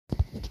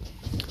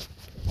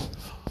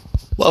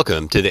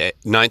Welcome to the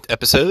ninth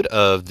episode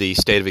of The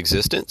State of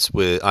Existence.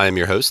 I am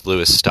your host,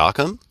 Lewis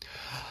Stockham.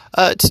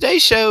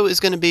 Today's show is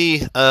going to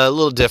be a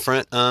little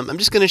different. I'm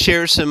just going to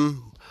share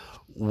some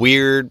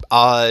weird,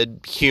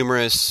 odd,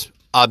 humorous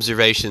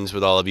observations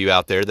with all of you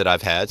out there that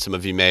I've had. Some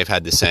of you may have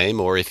had the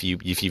same, or if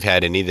you've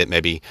had any that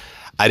maybe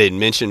I didn't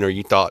mention or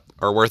you thought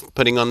are worth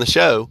putting on the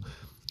show,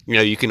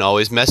 you can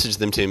always message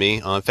them to me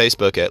on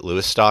Facebook at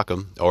Lewis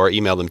Stockham, or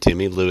email them to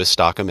me,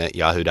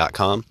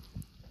 lewisstockham@yahoo.com.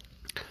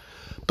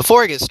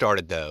 Before I get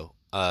started, though,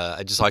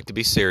 I'd just like to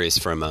be serious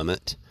for a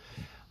moment.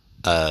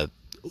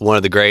 One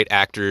of the great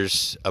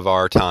actors of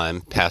our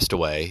time passed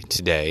away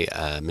today,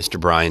 Mr.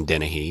 Brian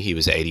Dennehy. He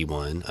was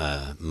 81.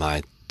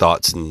 My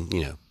thoughts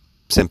and,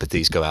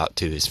 sympathies go out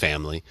to his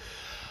family.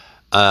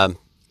 Some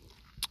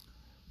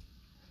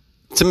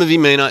of you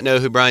may not know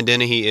who Brian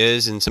Dennehy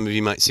is, and some of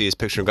you might see his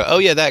picture and go, oh,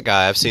 yeah, that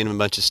guy. I've seen him in a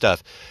bunch of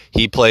stuff.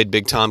 He played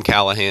Big Tom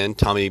Callahan,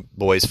 Tommy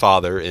Boy's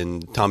father,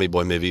 in Tommy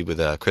Boy movie with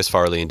Chris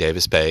Farley and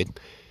David Spade.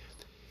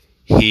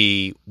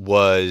 He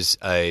was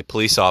a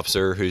police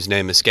officer whose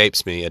name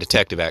escapes me, a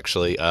detective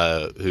actually,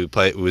 who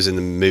was in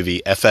the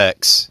movie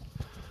FX.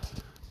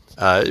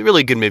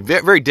 Really good movie,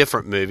 very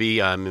different movie.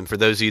 And for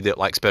those of you that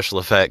like special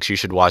effects, you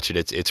should watch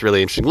it. It's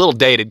really interesting. A little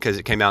dated because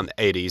it came out in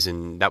the 80s,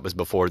 and that was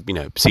before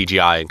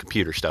CGI and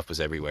computer stuff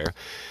was everywhere.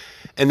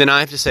 And then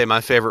I have to say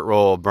my favorite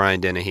role of Brian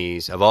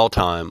Dennehy's of all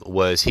time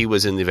was he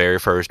was in the very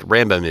first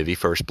Rambo movie,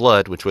 First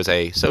Blood, which was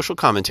a social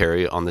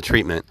commentary on the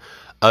treatment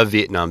of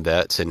Vietnam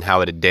vets and how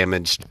it had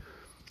damaged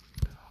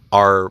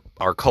our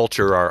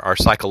culture,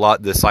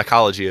 the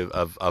psychology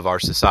of our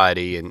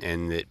society,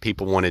 and that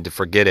people wanted to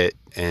forget it,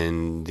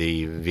 and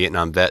the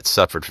Vietnam vets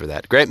suffered for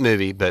that. Great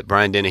movie, but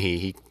Brian Dennehy,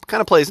 he kind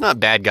of plays not a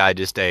bad guy,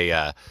 just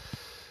not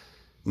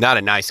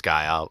a nice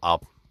guy.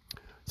 I'll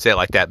say it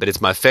like that. But it's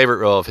my favorite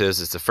role of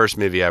his. It's the first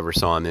movie I ever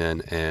saw him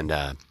in,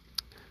 and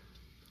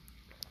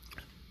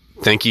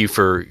thank you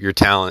for your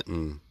talent,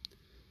 and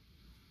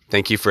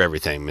thank you for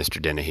everything,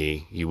 Mr.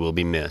 Dennehy. You will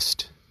be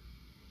missed.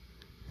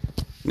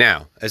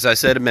 Now, as I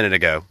said a minute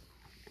ago,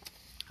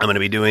 I'm going to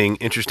be doing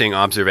interesting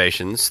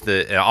observations,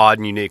 the odd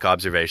and unique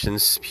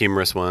observations,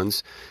 humorous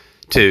ones,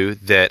 too,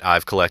 that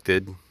I've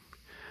collected.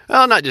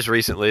 Well, not just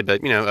recently,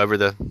 but, over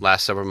the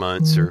last several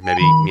months, or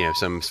maybe,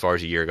 some as far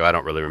as a year ago. I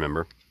don't really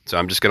remember. So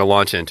I'm just going to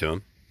launch into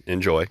them.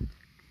 Enjoy.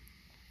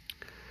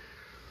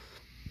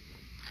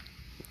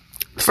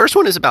 The first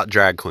one is about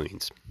drag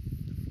queens.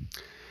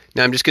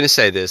 Now, I'm just going to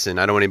say this,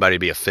 and I don't want anybody to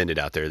be offended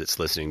out there that's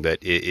listening, but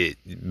it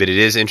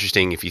is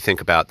interesting if you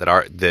think about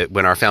that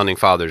when our founding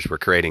fathers were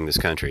creating this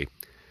country,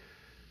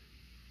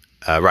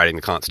 writing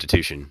the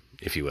Constitution,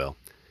 if you will,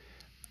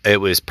 it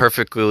was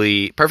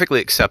perfectly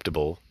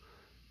acceptable,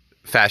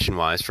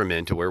 fashion-wise, for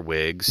men to wear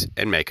wigs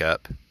and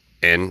makeup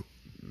and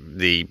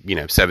the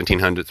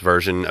 1700s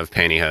version of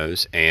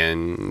pantyhose,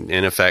 and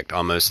in effect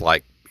almost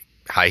like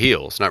high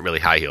heels. Not really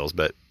high heels,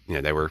 but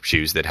they were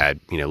shoes that had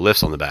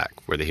lifts on the back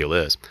where the heel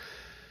is.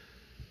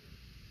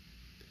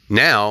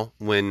 Now,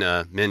 when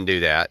men do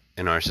that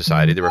in our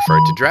society, they're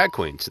referred to drag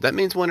queens. So that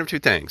means one of two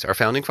things. Our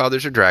founding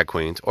fathers are drag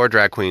queens, or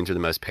drag queens are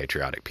the most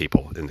patriotic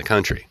people in the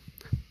country.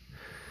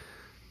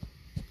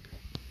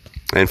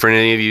 And for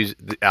any of you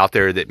out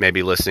there that may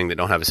be listening that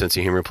don't have a sense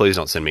of humor, please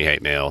don't send me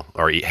hate mail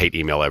or hate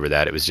email over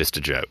that. It was just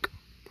a joke.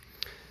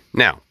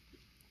 Now,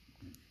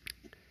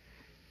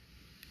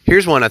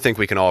 here's one I think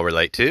we can all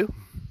relate to.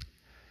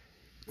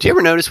 Do you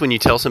ever notice when you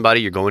tell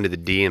somebody you're going to the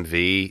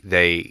DMV,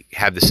 they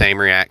have the same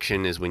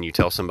reaction as when you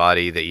tell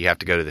somebody that you have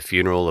to go to the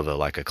funeral of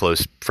a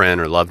close friend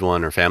or loved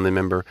one or family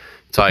member?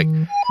 It's like,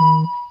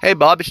 hey,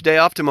 Bob, it's your day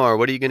off tomorrow.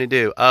 What are you going to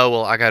do? Oh,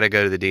 well, I got to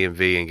go to the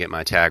DMV and get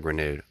my tag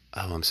renewed.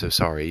 Oh, I'm so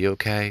sorry. Are you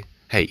okay?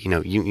 Hey, you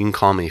can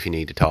call me if you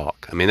need to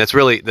talk. I mean,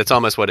 that's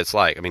almost what it's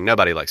like. I mean,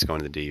 nobody likes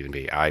going to the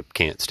DMV. I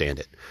can't stand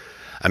it.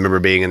 I remember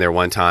being in there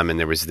one time, and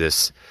there was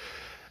this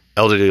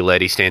elderly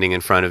lady standing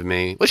in front of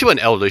me. Well, she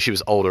wasn't elderly. She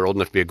was older, old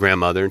enough to be a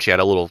grandmother, and she had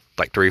a little,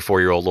 3 or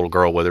 4 year old little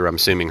girl with her. I'm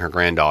assuming her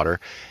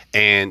granddaughter.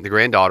 And the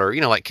granddaughter,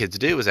 like kids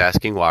do, was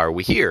asking, why are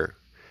we here?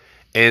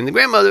 And the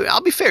grandmother, I'll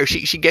be fair,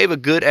 she gave a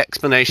good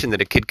explanation that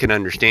a kid can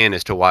understand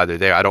as to why they're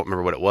there. I don't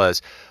remember what it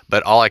was,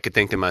 but all I could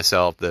think to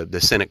myself, the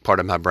cynic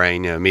part of my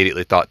brain,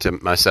 immediately thought to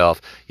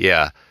myself,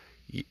 yeah,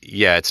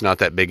 it's not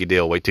that big a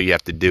deal. Wait till you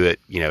have to do it,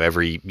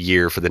 every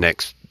year for the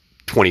next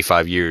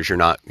 25 years. You're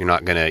not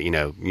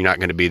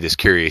gonna be this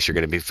curious. You're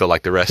gonna feel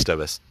like the rest of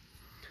us.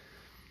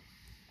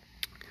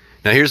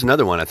 Now, here's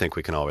another one I think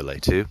we can all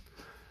relate to.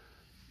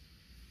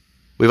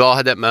 We've all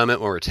had that moment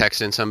when we're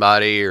texting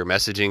somebody or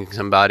messaging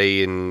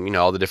somebody, and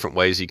all the different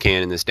ways you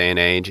can in this day and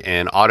age,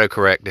 and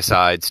autocorrect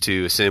decides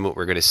to assume what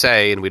we're going to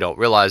say, and we don't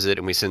realize it,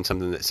 and we send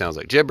something that sounds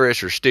like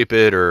gibberish or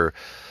stupid or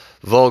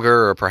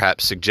vulgar or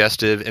perhaps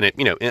suggestive, and it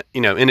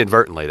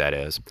inadvertently, that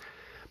is.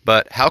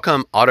 But how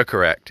come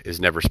autocorrect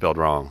is never spelled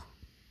wrong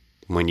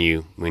when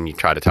you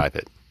try to type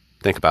it?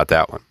 Think about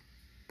that one.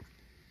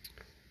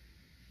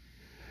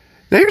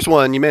 Now, here's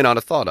one you may not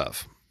have thought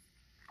of.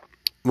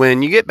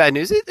 When you get bad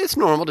news, it's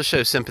normal to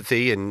show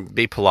sympathy and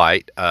be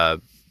polite.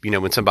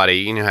 When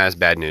somebody has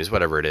bad news,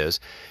 whatever it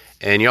is,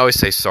 and you always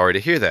say sorry to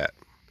hear that.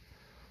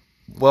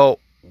 Well,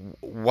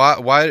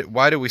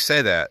 why do we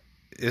say that?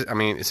 I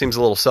mean, it seems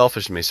a little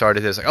selfish to me. Sorry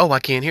to this. Like, oh, I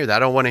can't hear that. I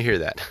don't want to hear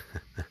that.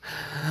 A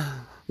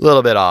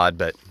little bit odd,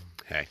 but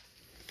hey,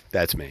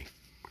 that's me.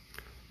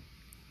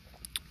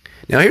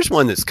 Now, here's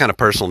one that's kind of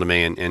personal to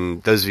me,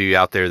 and those of you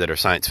out there that are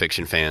science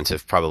fiction fans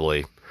have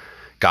probably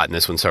gotten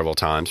this one several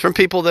times from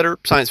people that are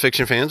science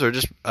fiction fans or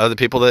just other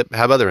people that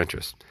have other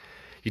interests.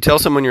 You tell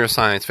someone you're a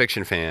science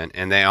fiction fan,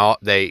 and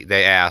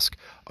they ask,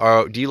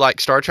 "Oh, do you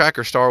like Star Trek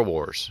or Star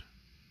Wars?"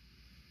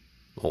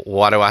 Well,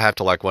 why do I have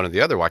to like one or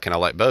the other? Why can't I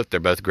like both? They're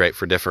both great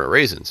for different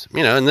reasons,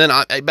 And then,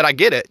 but I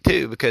get it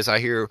too, because I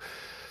hear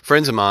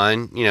friends of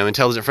mine,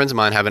 intelligent friends of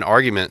mine, having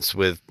arguments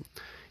with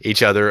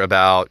each other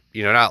about,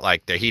 not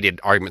like the heated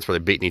arguments where they're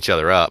beating each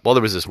other up. Well,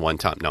 there was this one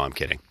time. No, I'm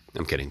kidding.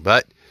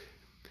 But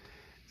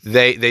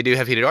they do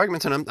have heated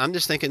arguments, and I'm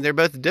just thinking they're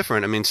both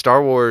different. I mean,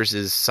 Star Wars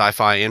is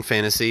sci-fi and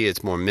fantasy.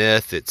 It's more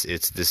myth.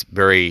 It's this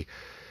very,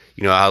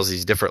 it has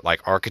these different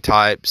like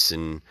archetypes,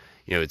 and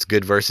it's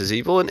good versus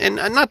evil, and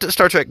not that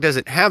Star Trek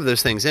doesn't have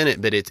those things in it,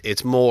 but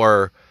it's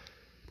more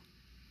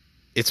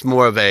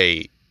of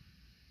a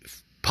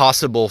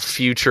possible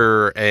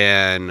future,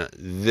 and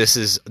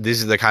these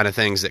are the kind of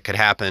things that could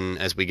happen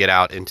as we get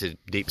out into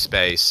deep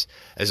space,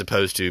 as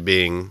opposed to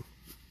being,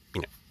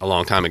 a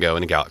long time ago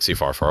in a galaxy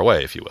far, far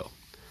away, if you will.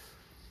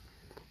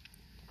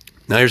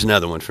 Now, here's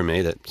another one for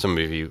me that some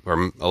of you,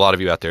 or a lot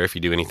of you out there, if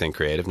you do anything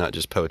creative, not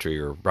just poetry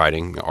or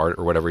writing, art,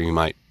 or whatever, you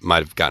might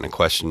have gotten a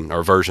question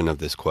or version of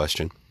this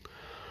question.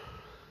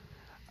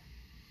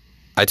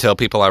 I tell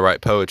people I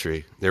write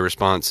poetry. Their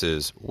response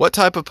is, "What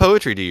type of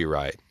poetry do you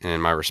write?"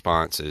 And my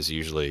response is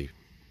usually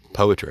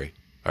poetry.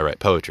 I write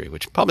poetry,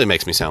 which probably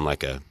makes me sound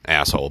like an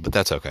asshole, but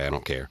that's okay. I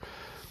don't care.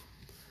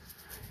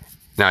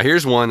 Now,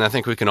 here's one I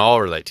think we can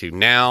all relate to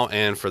now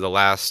and for the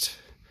last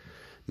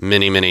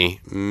many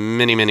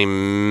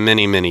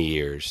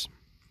years.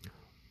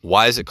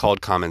 Why is it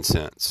called common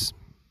sense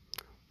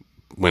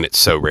when it's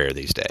so rare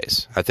these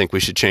days? I think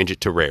we should change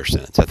it to rare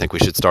sense. I think we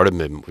should start a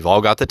movement. We've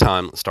all got the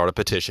time. Let's start a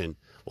petition.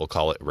 We'll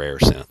call it rare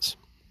sense.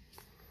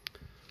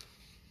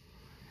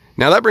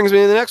 Now that brings me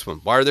to the next one.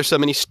 Why are there so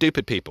many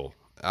stupid people?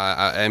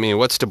 I mean,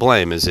 what's to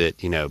blame? Is it,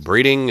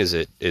 breeding? Is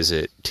it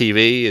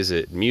TV? Is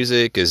it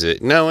music? Is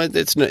it, no,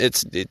 it's,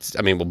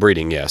 I mean, well,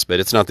 breeding, yes, but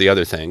it's not the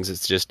other things.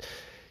 It's just,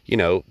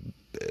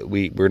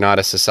 we're not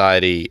a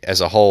society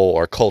as a whole,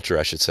 or culture,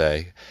 I should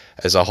say,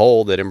 as a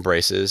whole, that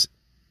embraces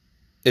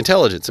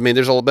intelligence. I mean,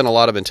 there's been a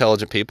lot of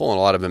intelligent people and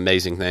a lot of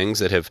amazing things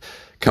that have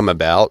come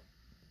about,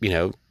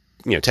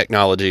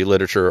 technology,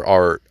 literature,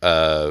 art,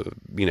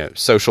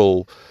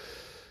 social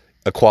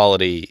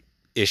equality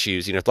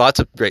issues, lots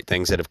of great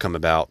things that have come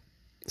about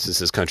since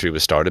this country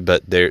was started,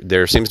 but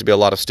there seems to be a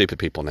lot of stupid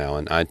people now,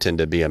 and I tend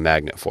to be a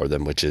magnet for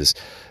them, which is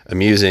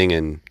amusing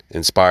and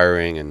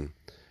inspiring and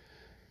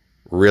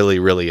really,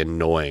 really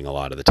annoying a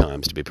lot of the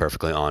times, to be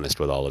perfectly honest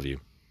with all of you.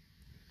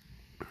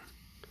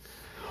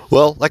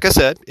 Well, like I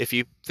said, if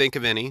you think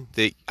of any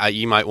that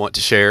you might want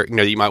to share,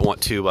 you might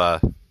want to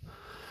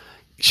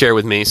share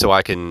with me so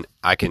I can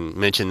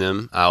mention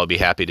them, I'll be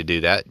happy to do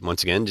that.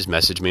 Once again, just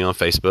message me on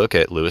Facebook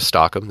at Lewis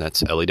Stockham.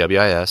 That's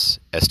LewisStockham,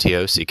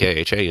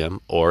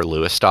 or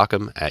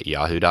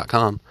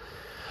lewisstockham@yahoo.com.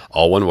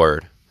 All one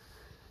word.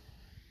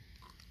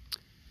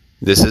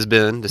 This has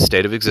been The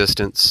State of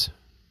Existence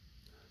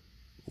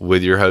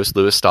with your host,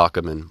 Lewis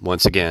Stockham. And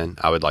once again,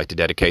 I would like to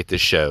dedicate this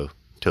show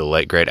to the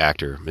late great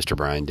actor, Mr.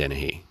 Brian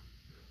Dennehy.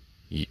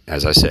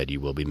 As I said, you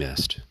will be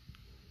missed.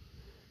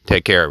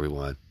 Take care,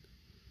 everyone.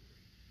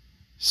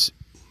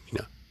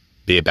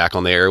 Be back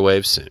on the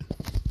airwaves soon.